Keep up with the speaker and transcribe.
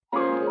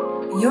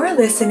You're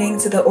listening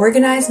to the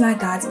Organize My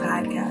Thoughts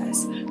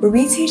podcast, where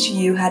we teach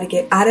you how to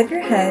get out of your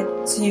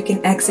head so you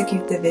can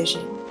execute the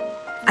vision.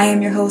 I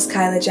am your host,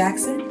 Kyla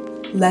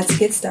Jackson. Let's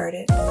get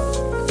started.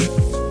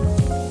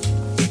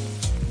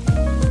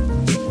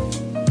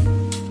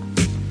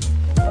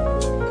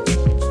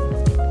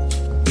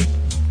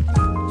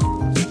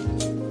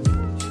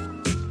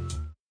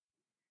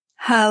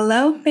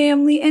 Hello,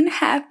 family, and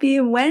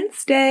happy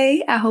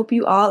Wednesday. I hope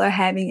you all are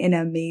having an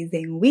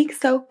amazing week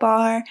so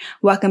far.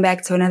 Welcome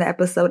back to another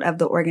episode of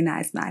the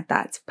Organize My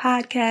Thoughts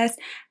podcast.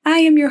 I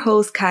am your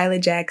host, Kyla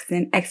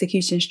Jackson,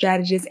 execution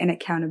strategist and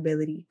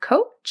accountability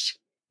coach,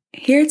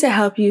 here to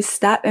help you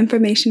stop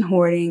information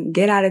hoarding,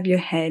 get out of your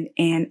head,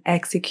 and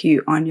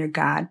execute on your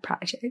God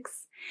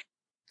projects.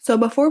 So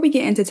before we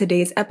get into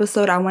today's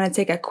episode, I want to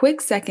take a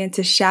quick second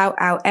to shout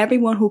out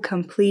everyone who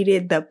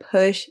completed the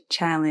Push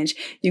Challenge.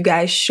 You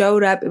guys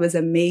showed up. It was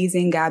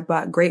amazing. God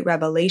brought great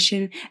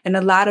revelation, and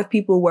a lot of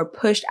people were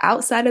pushed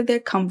outside of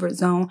their comfort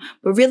zone,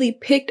 but really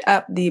picked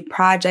up the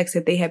projects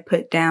that they had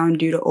put down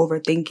due to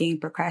overthinking,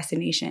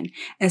 procrastination,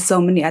 and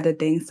so many other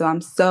things. So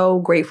I'm so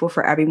grateful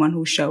for everyone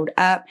who showed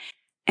up.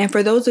 And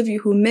for those of you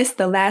who missed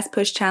the last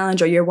Push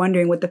Challenge, or you're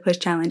wondering what the Push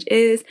Challenge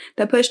is,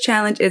 the Push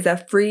Challenge is a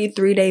free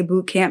 3-day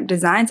boot camp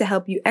designed to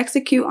help you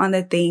execute on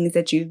the things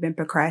that you've been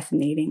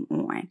procrastinating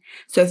on.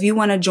 So if you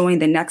want to join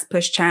the next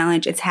Push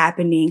Challenge, it's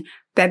happening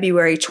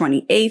February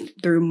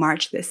 28th through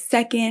March the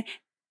 2nd.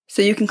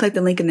 So you can click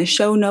the link in the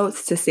show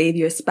notes to save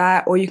your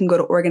spot, or you can go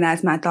to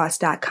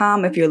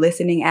organizemythoughts.com if you're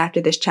listening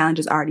after this challenge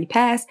is already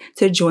passed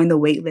to join the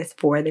waitlist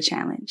for the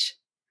challenge.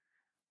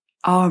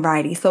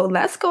 Alrighty, so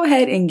let's go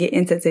ahead and get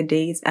into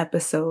today's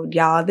episode.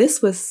 Y'all,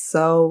 this was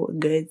so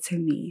good to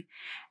me.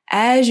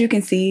 As you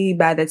can see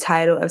by the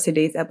title of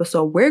today's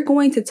episode, we're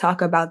going to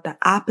talk about the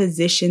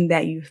opposition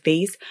that you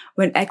face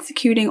when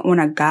executing on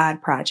a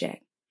God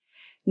project.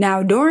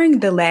 Now, during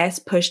the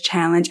last Push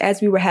Challenge,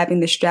 as we were having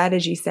the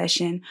strategy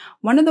session,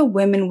 one of the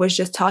women was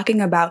just talking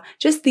about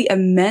just the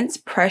immense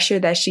pressure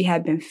that she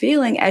had been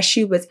feeling as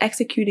she was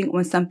executing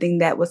on something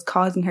that was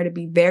causing her to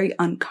be very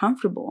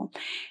uncomfortable.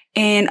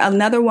 And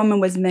another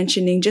woman was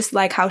mentioning just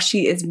like how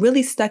she is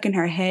really stuck in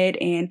her head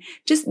and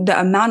just the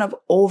amount of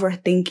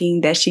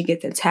overthinking that she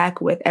gets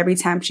attacked with every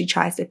time she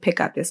tries to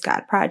pick up this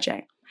God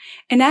project.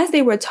 And as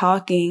they were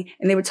talking,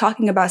 and they were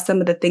talking about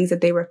some of the things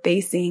that they were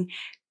facing,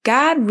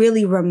 God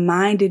really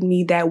reminded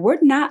me that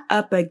we're not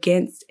up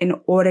against an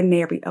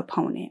ordinary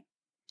opponent.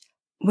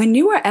 When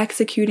you are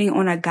executing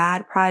on a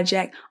God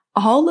project,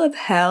 all of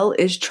hell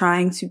is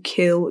trying to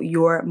kill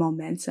your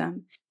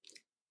momentum.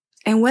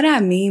 And what I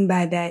mean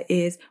by that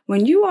is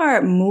when you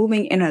are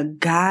moving in a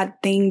God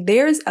thing,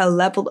 there's a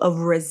level of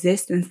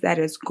resistance that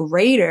is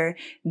greater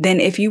than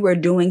if you were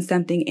doing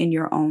something in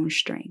your own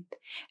strength.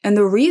 And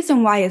the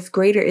reason why it's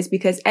greater is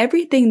because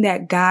everything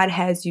that God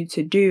has you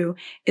to do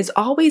is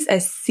always a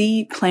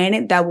seed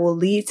planted that will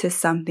lead to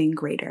something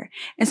greater.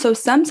 And so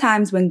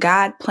sometimes when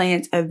God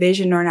plants a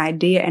vision or an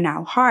idea in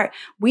our heart,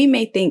 we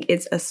may think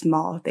it's a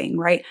small thing,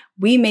 right?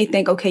 We may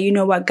think, okay, you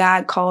know what?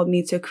 God called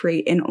me to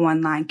create an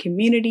online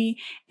community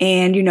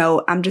and,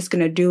 I'm just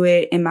going to do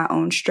it in my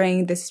own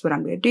strength. This is what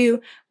I'm going to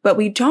do. But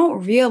we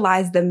don't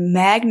realize the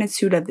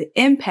magnitude of the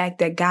impact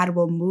that God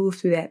will move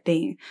through that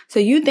thing. So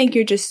you think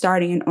you're just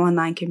starting an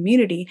online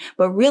community,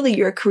 but really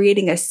you're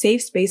creating a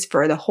safe space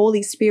for the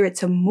Holy Spirit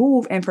to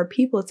move and for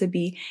people to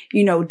be,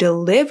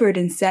 delivered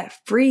and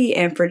set free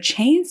and for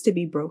chains to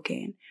be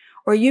broken.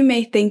 Or you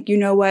may think, you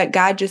know what,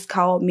 God just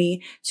called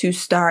me to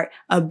start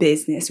a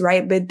business,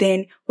 right? But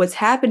then what's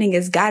happening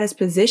is God is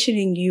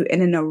positioning you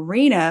in an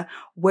arena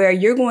where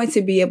you're going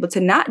to be able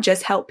to not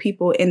just help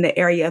people in the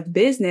area of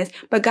business,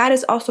 but God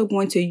is also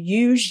going to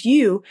use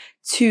you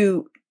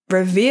to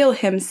reveal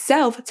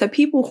himself to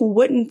people who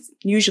wouldn't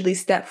usually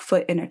step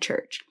foot in a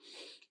church.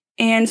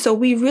 And so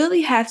we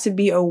really have to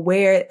be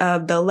aware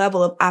of the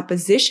level of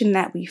opposition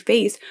that we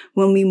face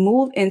when we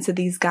move into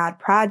these God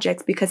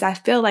projects, because I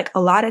feel like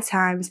a lot of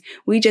times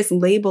we just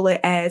label it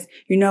as,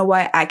 you know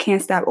what, I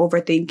can't stop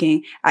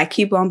overthinking. I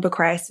keep on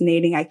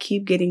procrastinating. I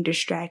keep getting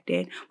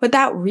distracted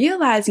without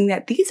realizing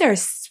that these are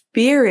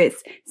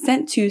spirits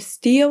sent to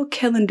steal,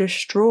 kill, and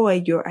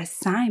destroy your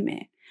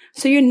assignment.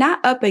 So you're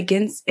not up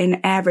against an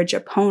average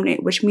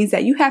opponent, which means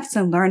that you have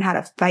to learn how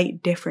to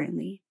fight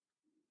differently.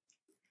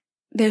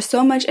 There's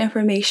so much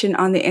information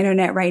on the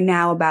internet right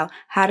now about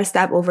how to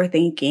stop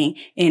overthinking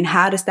and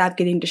how to stop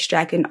getting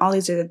distracted and all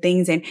these other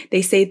things. And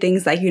they say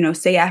things like,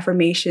 say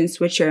affirmations,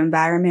 switch your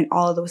environment,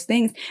 all of those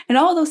things. And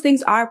all of those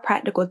things are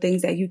practical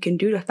things that you can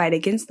do to fight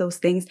against those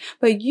things.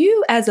 But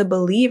you as a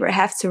believer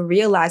have to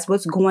realize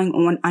what's going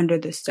on under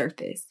the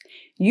surface.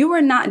 You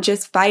are not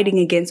just fighting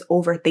against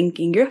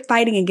overthinking. You're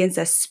fighting against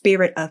a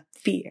spirit of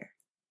fear.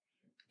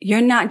 You're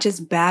not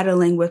just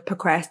battling with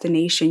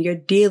procrastination. You're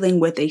dealing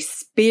with a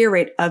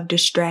spirit of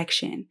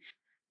distraction.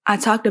 I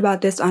talked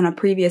about this on a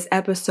previous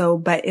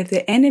episode, but if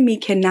the enemy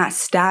cannot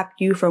stop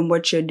you from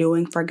what you're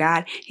doing for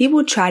God, he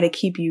will try to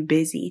keep you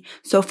busy.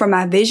 So for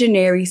my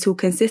visionaries who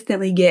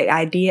consistently get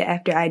idea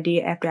after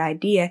idea after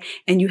idea,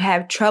 and you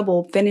have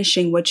trouble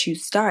finishing what you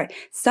start,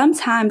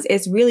 sometimes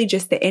it's really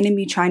just the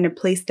enemy trying to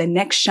place the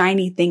next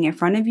shiny thing in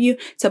front of you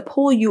to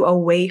pull you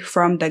away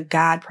from the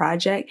God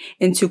project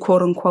into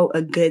quote unquote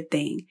a good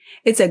thing.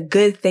 It's a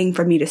good thing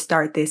for me to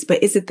start this,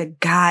 but is it the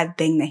God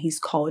thing that he's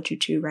called you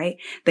to, right?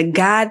 The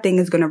God thing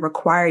is going to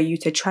require you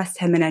to trust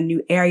him in a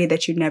new area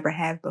that you never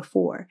have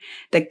before.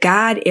 The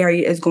God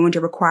area is going to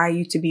require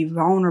you to be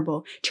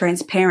vulnerable,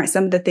 transparent,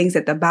 some of the things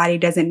that the body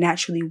doesn't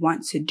naturally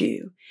want to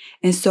do.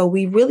 And so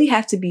we really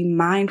have to be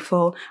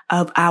mindful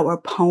of our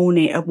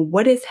opponent, of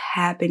what is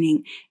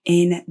happening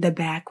in the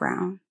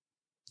background.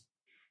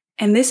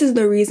 And this is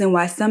the reason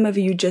why some of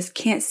you just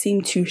can't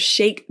seem to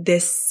shake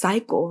this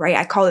cycle, right?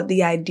 I call it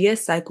the idea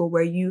cycle,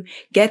 where you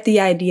get the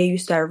idea, you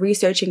start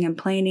researching and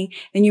planning,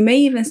 and you may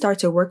even start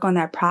to work on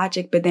that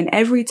project. But then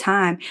every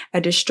time a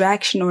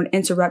distraction or an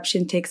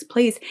interruption takes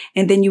place,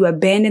 and then you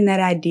abandon that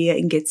idea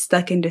and get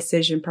stuck in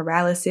decision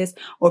paralysis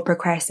or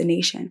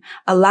procrastination.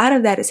 A lot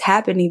of that is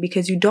happening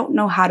because you don't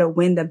know how to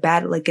win the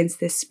battle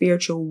against this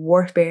spiritual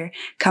warfare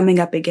coming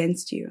up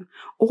against you.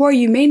 Or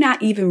you may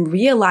not even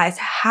realize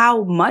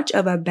how much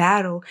of a battle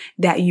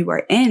that you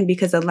are in,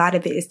 because a lot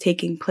of it is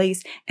taking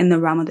place in the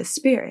realm of the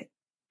spirit.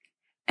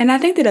 And I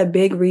think that a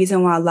big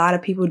reason why a lot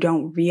of people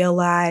don't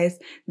realize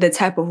the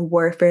type of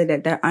warfare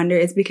that they're under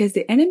is because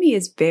the enemy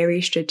is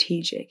very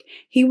strategic.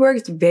 He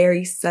works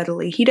very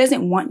subtly. He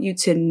doesn't want you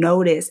to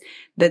notice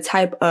the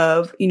type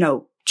of,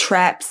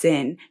 traps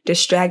and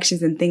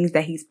distractions and things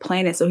that he's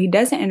planted. So he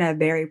does it in a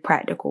very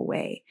practical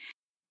way.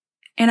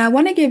 And I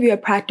want to give you a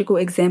practical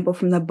example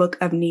from the book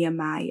of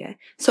Nehemiah.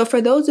 So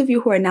for those of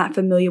you who are not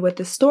familiar with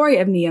the story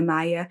of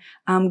Nehemiah,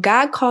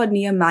 God called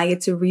Nehemiah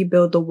to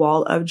rebuild the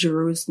wall of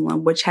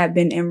Jerusalem, which had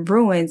been in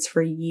ruins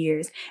for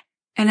years.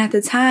 And at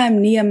the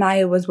time,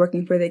 Nehemiah was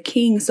working for the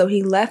king, so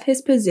he left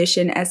his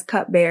position as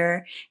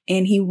cupbearer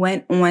and he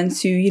went on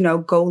to,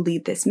 go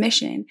lead this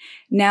mission.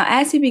 Now,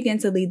 as he began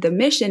to lead the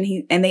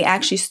mission, and they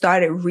actually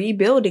started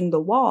rebuilding the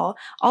wall,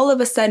 all of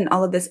a sudden,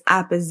 all of this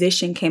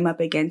opposition came up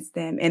against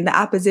them. And the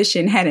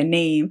opposition had a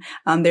name.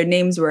 Their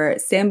names were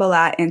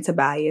Sanballat and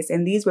Tobias.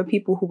 And these were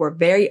people who were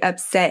very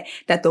upset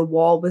that the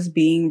wall was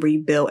being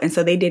rebuilt. And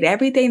so they did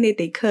everything that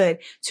they could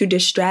to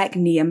distract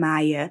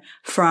Nehemiah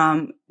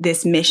from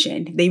this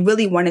mission. They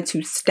really wanted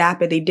to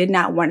stop it. They did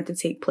not want it to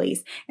take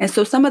place. And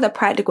so some of the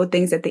practical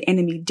things that the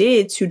enemy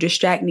did to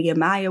distract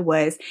Nehemiah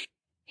was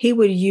he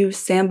would use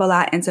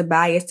Sanballat and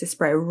Tobias to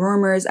spread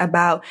rumors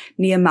about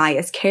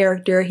Nehemiah's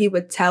character. He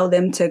would tell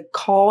them to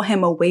call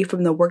him away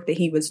from the work that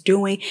he was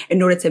doing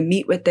in order to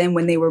meet with them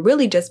when they were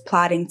really just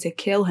plotting to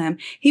kill him.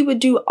 He would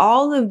do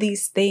all of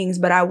these things,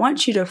 but I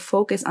want you to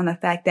focus on the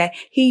fact that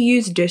he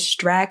used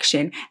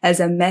distraction as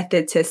a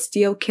method to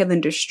steal, kill,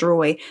 and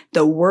destroy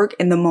the work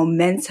and the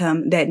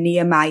momentum that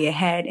Nehemiah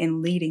had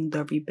in leading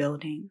the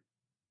rebuilding.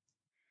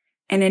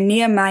 And in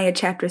Nehemiah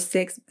chapter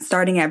 6,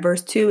 starting at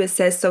verse 2, it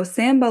says, "So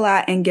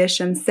Sanballat and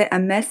Geshem sent a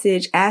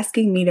message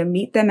asking me to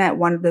meet them at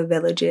one of the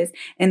villages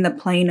in the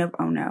plain of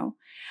Ono.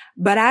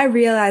 But I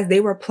realized they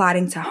were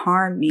plotting to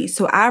harm me,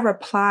 so I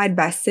replied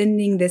by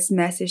sending this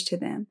message to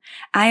them.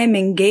 I am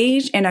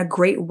engaged in a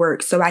great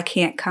work, so I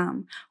can't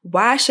come.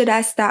 Why should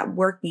I stop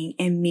working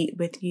and meet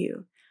with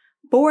you?"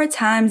 4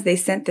 times they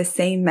sent the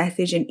same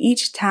message, and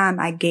each time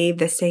I gave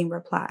the same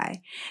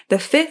reply. The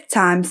 5th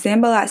time,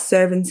 Sanballat's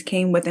servants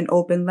came with an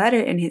open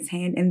letter in his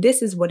hand, and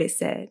this is what it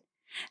said.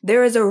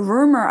 "There is a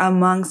rumor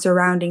among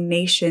surrounding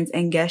nations,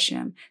 and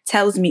Geshem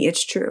tells me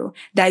it's true,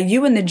 that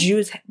you and the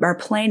Jews are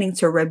planning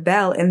to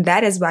rebel, and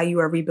that is why you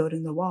are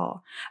rebuilding the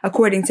wall.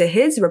 According to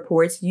his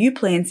reports, you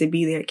plan to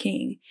be their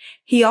king.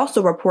 He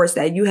also reports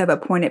that you have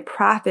appointed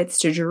prophets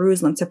to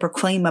Jerusalem to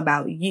proclaim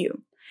about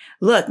you.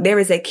 Look, there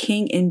is a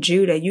king in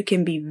Judah. You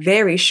can be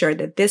very sure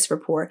that this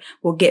report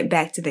will get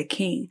back to the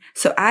king.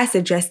 So I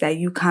suggest that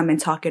you come and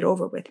talk it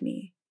over with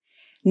me."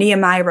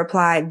 Nehemiah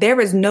replied,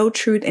 "There is no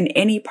truth in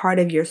any part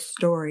of your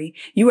story.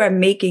 You are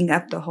making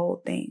up the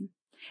whole thing."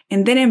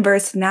 And then in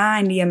verse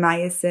 9,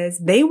 Nehemiah says,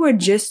 "They were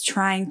just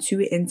trying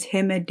to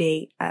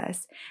intimidate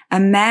us,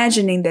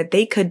 imagining that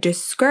they could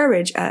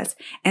discourage us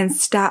and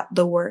stop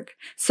the work.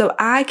 So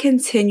I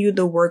continued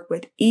the work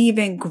with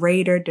even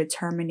greater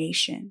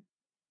determination."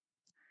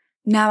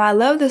 Now, I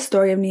love the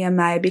story of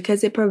Nehemiah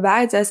because it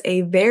provides us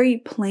a very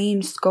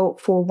plain scope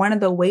for one of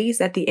the ways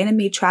that the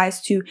enemy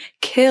tries to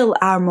kill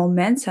our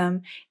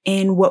momentum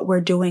in what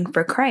we're doing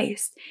for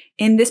Christ.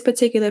 In this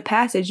particular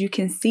passage, you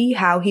can see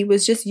how he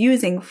was just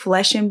using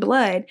flesh and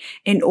blood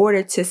in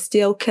order to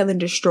still kill and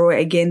destroy,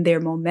 again, their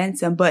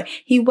momentum. But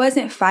he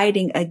wasn't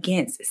fighting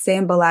against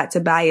Sanballat,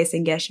 Tobias,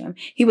 and Geshem.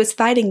 He was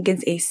fighting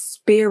against a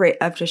spirit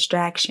of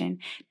distraction.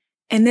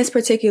 In this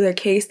particular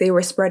case, they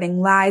were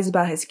spreading lies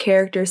about his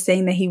character,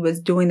 saying that he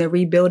was doing the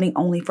rebuilding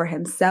only for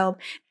himself.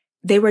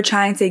 They were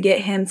trying to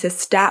get him to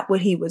stop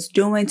what he was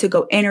doing, to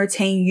go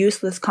entertain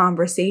useless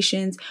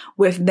conversations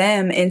with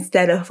them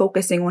instead of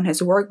focusing on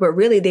his work. But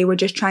really, they were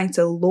just trying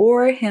to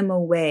lure him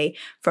away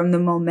from the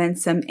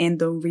momentum and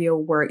the real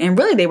work. And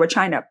really, they were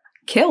trying to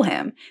kill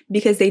him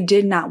because they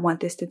did not want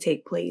this to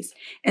take place.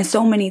 And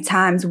so many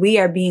times we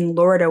are being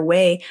lured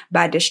away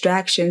by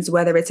distractions,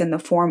 whether it's in the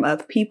form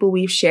of people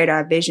we've shared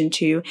our vision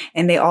to,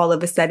 and they all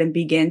of a sudden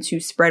begin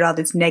to spread all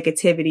this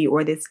negativity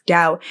or this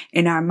doubt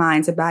in our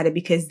minds about it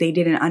because they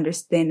didn't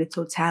understand the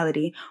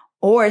totality.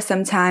 Or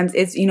sometimes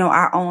it's,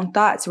 our own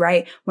thoughts,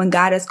 right? When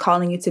God is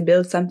calling you to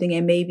build something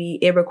and maybe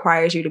it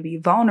requires you to be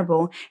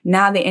vulnerable,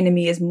 now the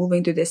enemy is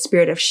moving through the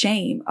spirit of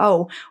shame.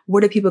 Oh,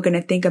 what are people going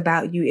to think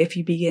about you if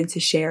you begin to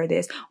share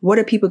this? What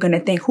are people going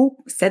to think? Who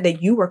said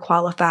that you were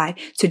qualified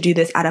to do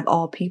this out of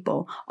all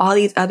people? All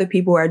these other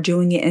people are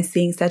doing it and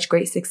seeing such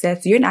great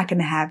success. You're not going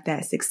to have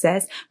that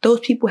success. Those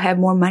people have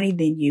more money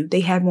than you.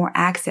 They have more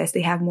access.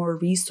 They have more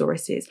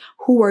resources.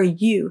 Who are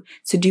you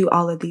to do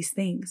all of these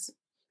things?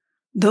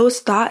 Those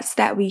thoughts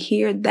that we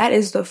hear, that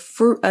is the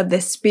fruit of the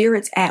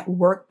spirits at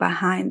work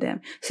behind them.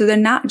 So they're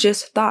not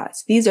just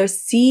thoughts. These are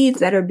seeds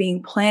that are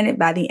being planted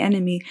by the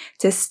enemy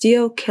to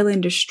steal, kill,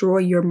 and destroy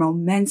your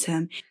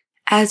momentum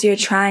as you're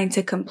trying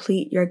to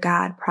complete your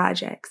God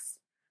projects.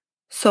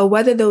 So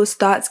whether those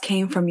thoughts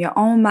came from your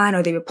own mind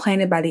or they were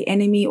planted by the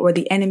enemy or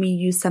the enemy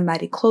used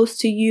somebody close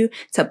to you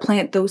to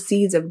plant those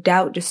seeds of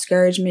doubt,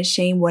 discouragement,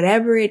 shame,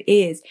 whatever it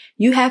is,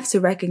 you have to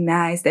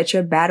recognize that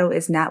your battle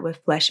is not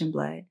with flesh and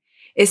blood.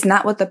 It's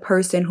not with the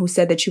person who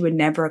said that you would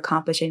never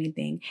accomplish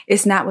anything.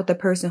 It's not with the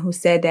person who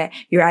said that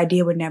your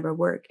idea would never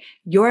work.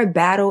 Your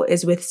battle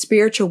is with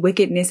spiritual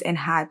wickedness in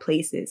high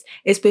places.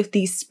 It's with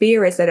these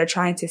spirits that are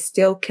trying to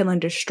steal, kill,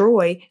 and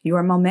destroy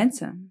your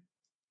momentum.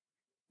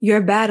 Your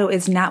battle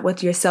is not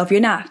with yourself. You're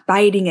not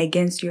fighting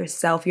against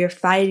yourself. You're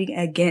fighting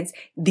against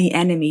the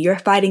enemy. You're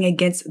fighting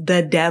against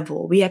the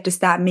devil. We have to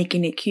stop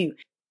making it cute.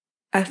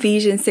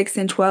 Ephesians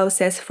 6:12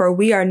 says, "For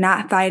we are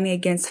not fighting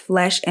against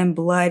flesh and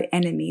blood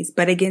enemies,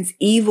 but against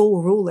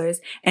evil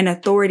rulers and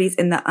authorities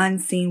in the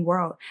unseen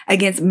world,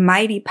 against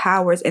mighty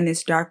powers in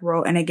this dark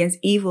world, and against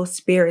evil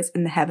spirits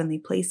in the heavenly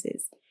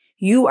places."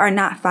 You are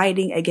not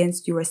fighting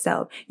against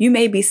yourself. You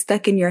may be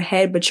stuck in your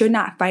head, but you're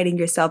not fighting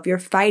yourself. You're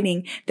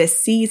fighting the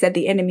seeds that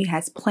the enemy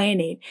has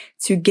planted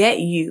to get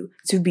you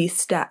to be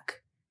stuck.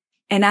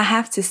 And I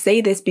have to say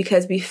this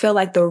because we feel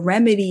like the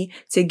remedy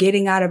to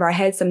getting out of our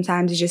head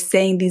sometimes is just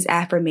saying these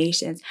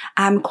affirmations.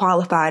 I'm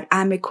qualified.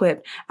 I'm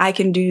equipped. I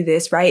can do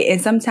this, right? And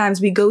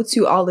sometimes we go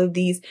to all of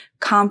these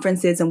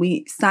conferences and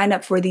we sign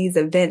up for these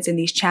events and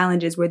these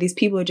challenges where these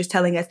people are just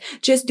telling us,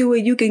 just do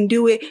it. You can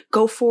do it.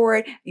 Go for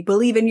it. You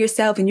believe in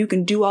yourself and you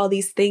can do all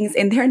these things.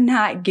 And they're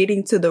not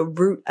getting to the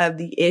root of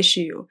the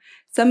issue.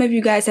 Some of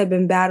you guys have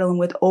been battling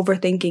with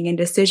overthinking and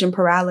decision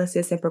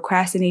paralysis and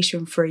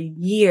procrastination for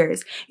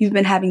years. You've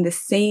been having the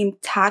same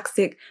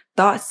toxic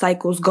thought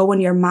cycles go in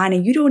your mind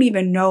and you don't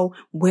even know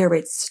where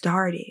it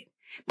started.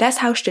 That's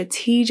how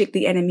strategic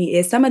the enemy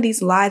is. Some of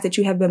these lies that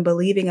you have been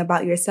believing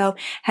about yourself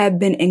have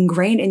been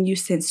ingrained in you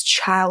since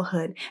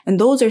childhood. And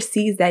those are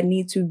seeds that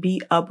need to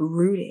be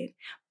uprooted.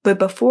 But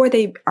before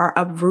they are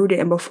uprooted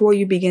and before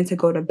you begin to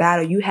go to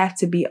battle, you have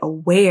to be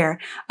aware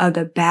of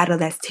the battle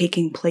that's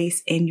taking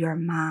place in your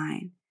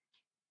mind.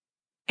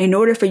 In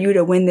order for you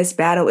to win this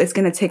battle, it's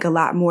going to take a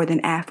lot more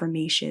than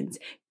affirmations.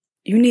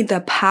 You need the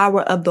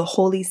power of the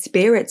Holy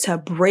Spirit to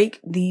break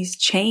these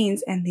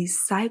chains and these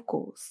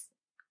cycles.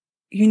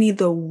 You need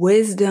the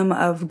wisdom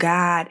of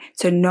God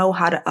to know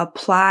how to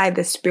apply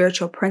the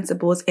spiritual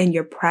principles in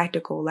your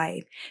practical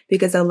life.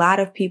 Because a lot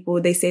of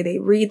people, they say they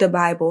read the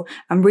Bible.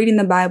 I'm reading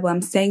the Bible.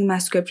 I'm saying my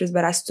scriptures,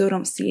 but I still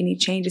don't see any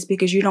changes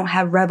because you don't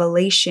have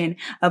revelation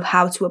of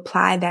how to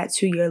apply that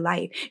to your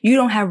life. You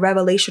don't have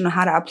revelation on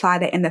how to apply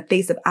that in the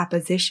face of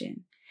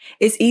opposition.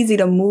 It's easy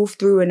to move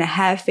through and to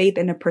have faith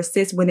and to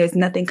persist when there's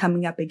nothing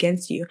coming up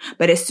against you.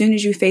 But as soon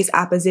as you face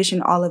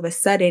opposition, all of a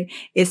sudden,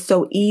 it's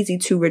so easy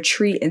to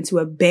retreat and to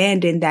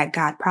abandon that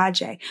God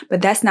project.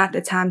 But that's not the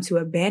time to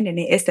abandon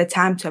it. It's the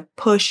time to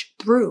push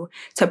through,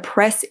 to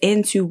press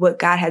into what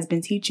God has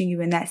been teaching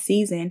you in that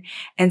season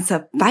and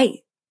to fight.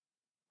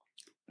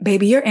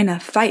 Baby, you're in a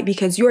fight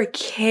because you're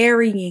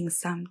carrying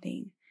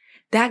something.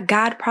 That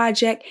God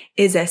project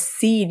is a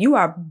seed. You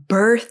are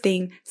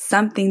birthing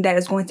something that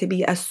is going to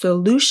be a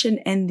solution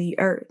in the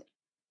earth.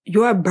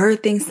 You're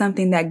birthing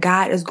something that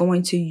God is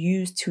going to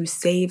use to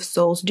save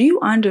souls. Do you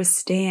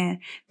understand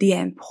the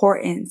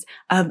importance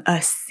of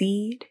a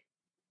seed?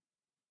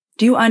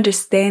 Do you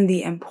understand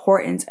the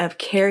importance of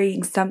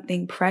carrying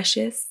something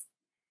precious?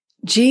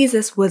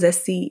 Jesus was a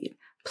seed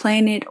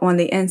planted on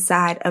the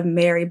inside of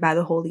Mary by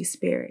the Holy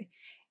Spirit.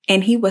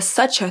 And he was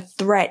such a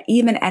threat,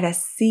 even at a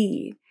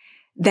seed,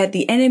 that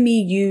the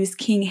enemy used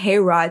King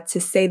Herod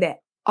to say that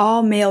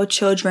all male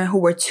children who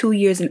were 2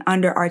 years and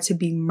under are to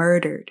be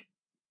murdered.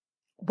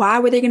 Why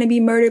were they going to be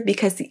murdered?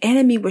 Because the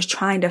enemy was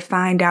trying to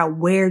find out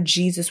where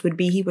Jesus would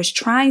be. He was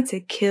trying to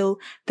kill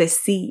the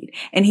seed.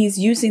 And he's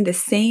using the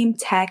same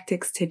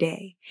tactics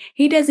today.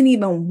 He doesn't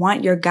even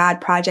want your God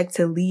project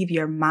to leave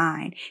your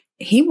mind.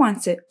 He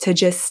wants it to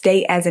just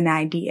stay as an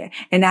idea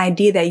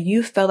that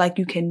you feel like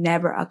you can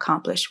never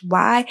accomplish.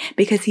 Why?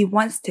 Because he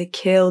wants to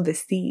kill the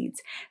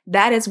seeds.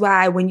 That is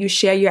why when you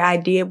share your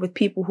idea with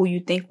people who you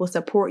think will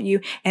support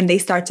you and they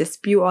start to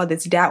spew all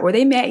this doubt, or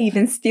they may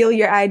even steal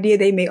your idea,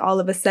 they may all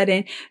of a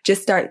sudden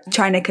just start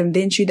trying to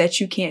convince you that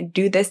you can't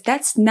do this.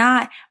 That's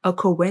not a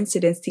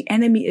coincidence. The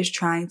enemy is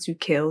trying to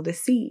kill the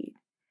seed.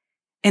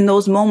 In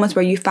those moments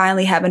where you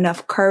finally have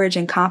enough courage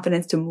and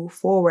confidence to move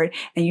forward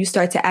and you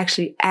start to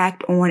actually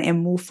act on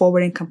and move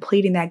forward in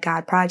completing that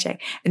God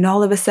project. And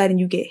all of a sudden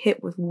you get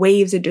hit with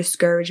waves of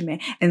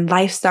discouragement and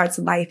life starts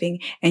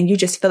lifing and you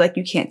just feel like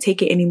you can't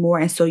take it anymore.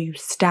 And so you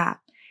stop.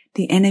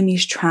 The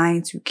enemy's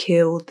trying to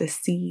kill the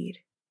seed.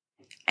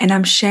 And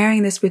I'm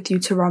sharing this with you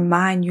to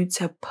remind you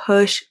to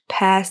push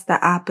past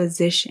the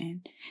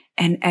opposition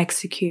and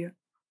execute.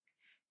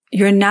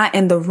 You're not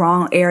in the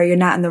wrong area. You're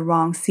not in the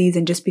wrong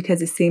season just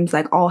because it seems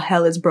like all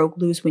hell is broke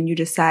loose when you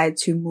decide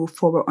to move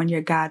forward on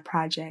your God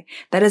project.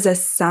 That is a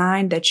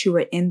sign that you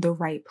are in the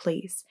right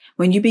place.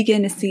 When you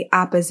begin to see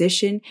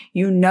opposition,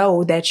 you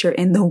know that you're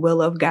in the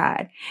will of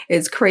God.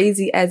 It's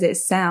crazy as it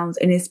sounds,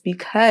 and it's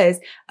because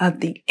of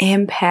the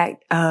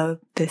impact of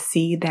the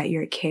seed that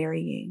you're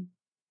carrying.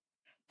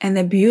 And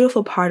the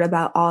beautiful part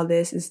about all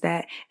this is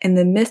that in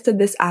the midst of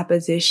this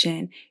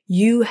opposition,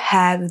 you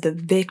have the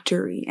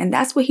victory. And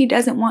that's what he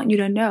doesn't want you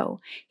to know.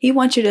 He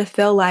wants you to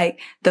feel like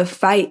the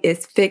fight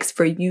is fixed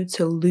for you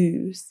to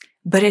lose.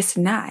 But it's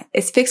not.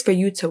 It's fixed for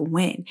you to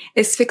win.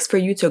 It's fixed for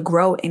you to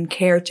grow in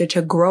character,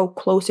 to grow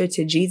closer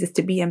to Jesus,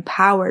 to be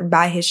empowered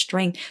by his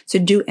strength, to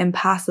do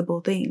impossible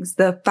things.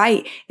 The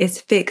fight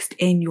is fixed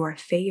in your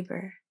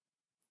favor.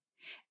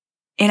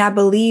 And I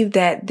believe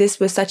that this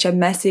was such a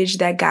message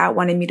that God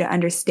wanted me to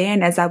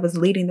understand as I was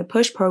leading the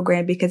PUSH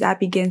program, because I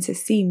began to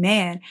see,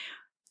 man,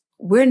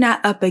 we're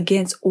not up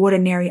against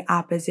ordinary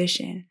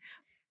opposition.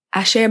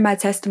 I shared my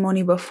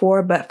testimony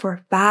before, but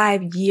for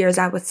 5 years,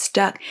 I was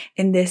stuck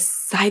in this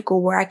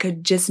cycle where I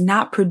could just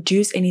not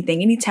produce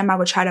anything. Anytime I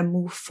would try to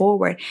move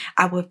forward,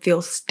 I would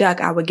feel stuck.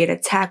 I would get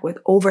attacked with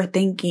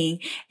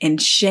overthinking and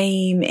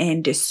shame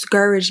and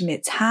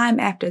discouragement. Time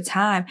after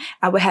time,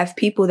 I would have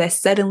people that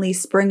suddenly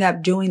spring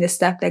up doing the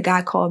stuff that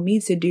God called me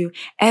to do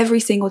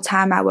every single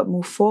time I would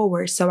move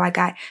forward. So I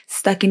got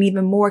stuck in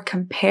even more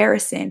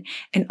comparison.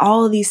 And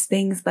all of these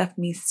things left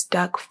me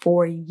stuck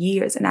for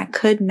years. And I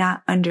could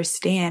not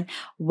understand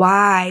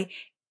why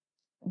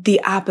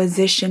the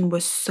opposition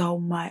was so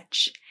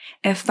much.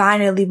 And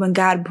finally, when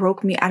God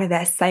broke me out of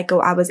that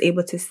cycle, I was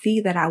able to see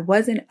that I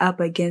wasn't up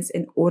against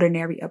an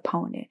ordinary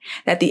opponent,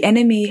 that the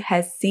enemy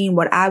has seen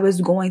what I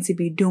was going to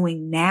be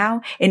doing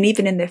now and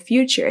even in the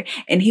future.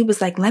 And he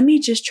was like, let me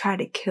just try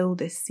to kill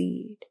the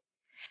seed.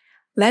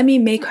 Let me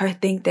make her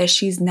think that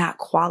she's not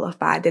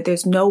qualified, that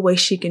there's no way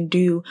she can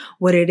do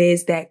what it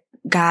is that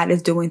God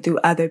is doing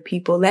through other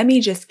people. Let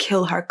me just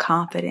kill her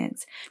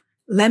confidence.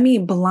 Let me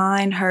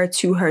blind her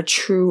to her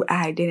true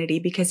identity,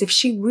 because if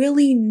she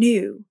really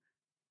knew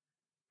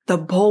the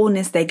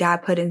boldness that God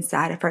put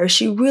inside of her, if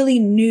she really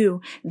knew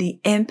the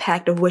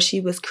impact of what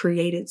she was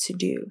created to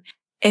do,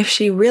 if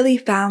she really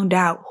found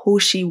out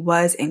who she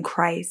was in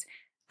Christ,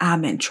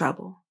 I'm in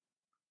trouble.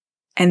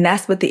 And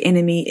that's what the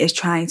enemy is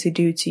trying to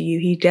do to you.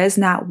 He does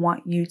not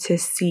want you to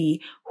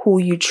see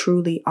who you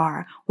truly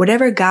are.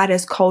 Whatever God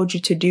has called you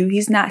to do,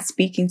 he's not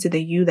speaking to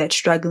the you that's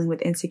struggling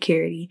with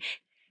insecurity.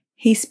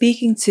 He's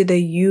speaking to the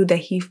you that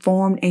he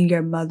formed in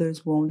your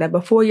mother's womb, that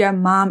before your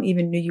mom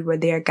even knew you were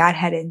there, God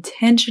had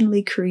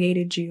intentionally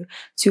created you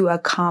to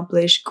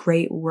accomplish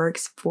great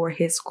works for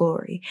his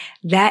glory.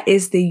 That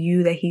is the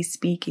you that he's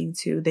speaking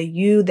to, the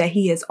you that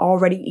he has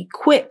already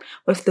equipped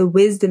with the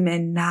wisdom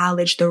and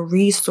knowledge, the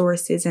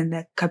resources and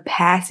the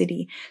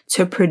capacity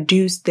to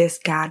produce this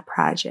God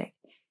project.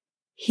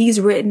 He's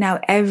written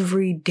out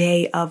every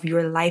day of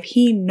your life.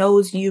 He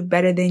knows you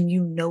better than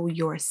you know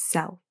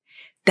yourself.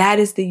 That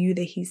is the you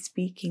that he's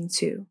speaking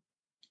to.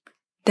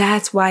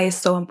 That's why it's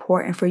so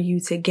important for you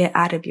to get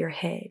out of your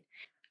head.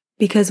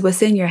 Because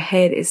what's in your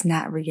head is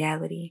not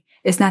reality.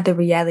 It's not the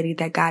reality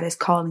that God is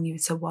calling you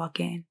to walk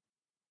in.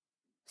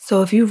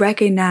 So if you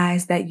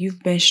recognize that you've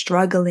been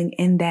struggling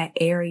in that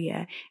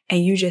area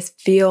and you just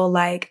feel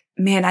like,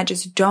 man, I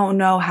just don't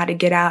know how to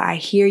get out. I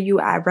hear you.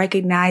 I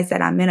recognize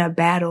that I'm in a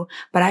battle,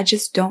 but I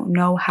just don't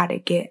know how to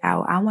get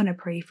out. I want to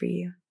pray for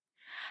you.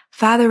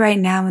 Father, right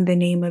now in the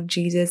name of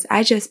Jesus,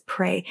 I just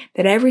pray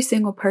that every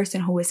single person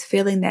who is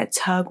feeling that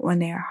tug on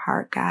their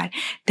heart, God,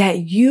 that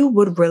you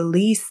would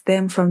release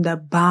them from the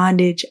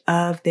bondage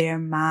of their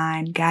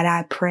mind. God,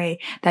 I pray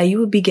that you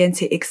would begin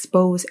to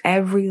expose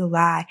every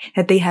lie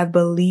that they have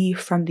believed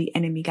from the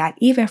enemy, God,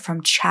 even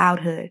from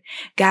childhood.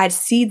 God,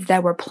 seeds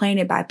that were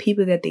planted by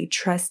people that they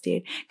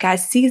trusted. God,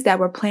 seeds that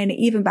were planted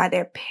even by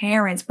their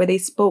parents where they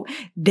spoke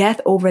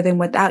death over them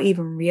without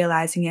even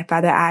realizing it.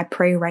 Father, I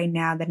pray right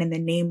now that in the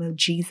name of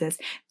Jesus,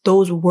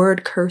 those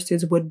word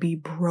curses would be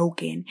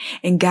broken.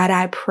 And God,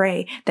 I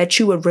pray that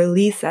you would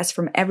release us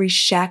from every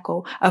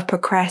shackle of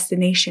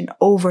procrastination,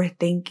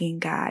 overthinking,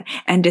 God,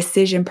 and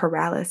decision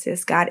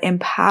paralysis. God,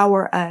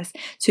 empower us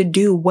to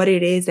do what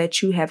it is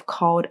that you have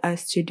called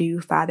us to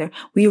do, Father.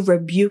 We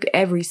rebuke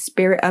every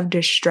spirit of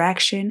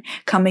distraction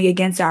coming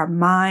against our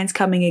minds,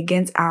 coming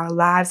against our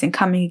lives, and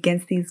coming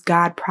against these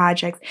God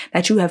projects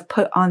that you have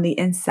put on the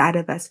inside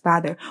of us,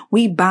 Father.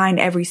 We bind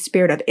every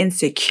spirit of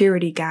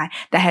insecurity, God,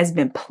 that has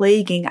been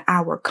plaguing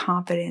our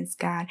confidence,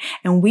 God.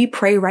 And we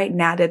pray right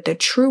now that the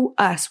true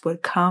us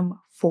would come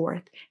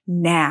forth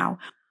now.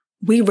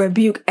 We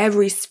rebuke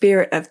every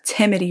spirit of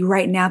timidity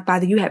right now,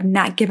 Father. You have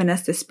not given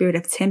us the spirit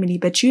of timidity,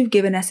 but you've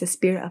given us a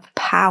spirit of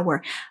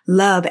power,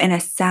 love, and a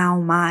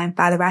sound mind.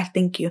 Father, I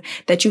thank you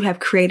that you have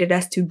created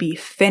us to be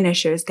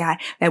finishers, God,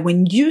 that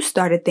when you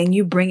start a thing,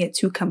 you bring it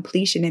to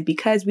completion. And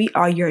because we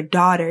are your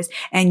daughters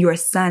and your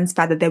sons,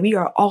 Father, that we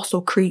are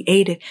also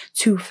created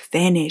to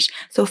finish.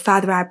 So,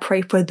 Father, I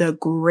pray for the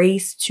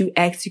grace to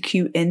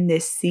execute in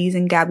this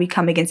season. God, we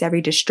come against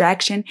every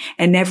distraction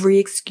and every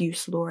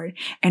excuse, Lord.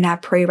 And I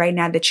pray right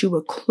now that you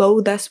will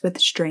clothe us with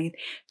strength,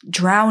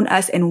 drown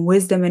us in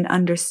wisdom and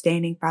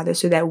understanding, Father,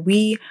 so that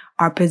we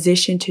are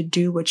positioned to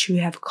do what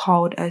you have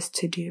called us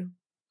to do.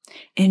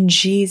 In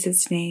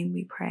Jesus' name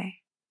we pray.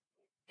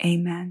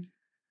 Amen.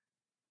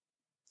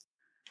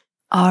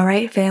 All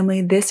right,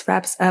 family, this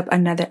wraps up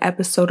another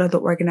episode of the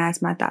Organize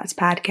My Thoughts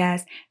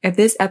podcast. If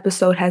this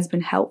episode has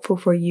been helpful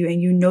for you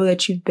and you know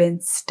that you've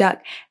been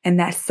stuck in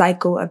that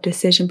cycle of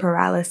decision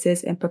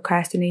paralysis and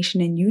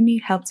procrastination and you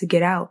need help to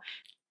get out,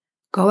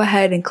 go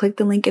ahead and click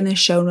the link in the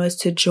show notes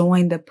to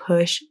join the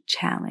Push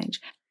Challenge.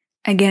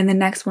 Again, the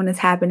next one is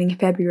happening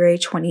February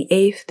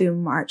 28th through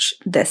March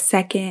the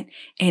 2nd.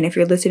 And if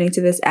you're listening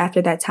to this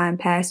after that time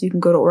passed, you can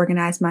go to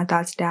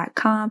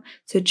organizemythoughts.com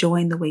to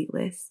join the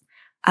waitlist.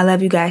 I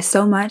love you guys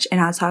so much,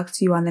 and I'll talk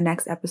to you on the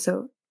next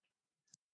episode.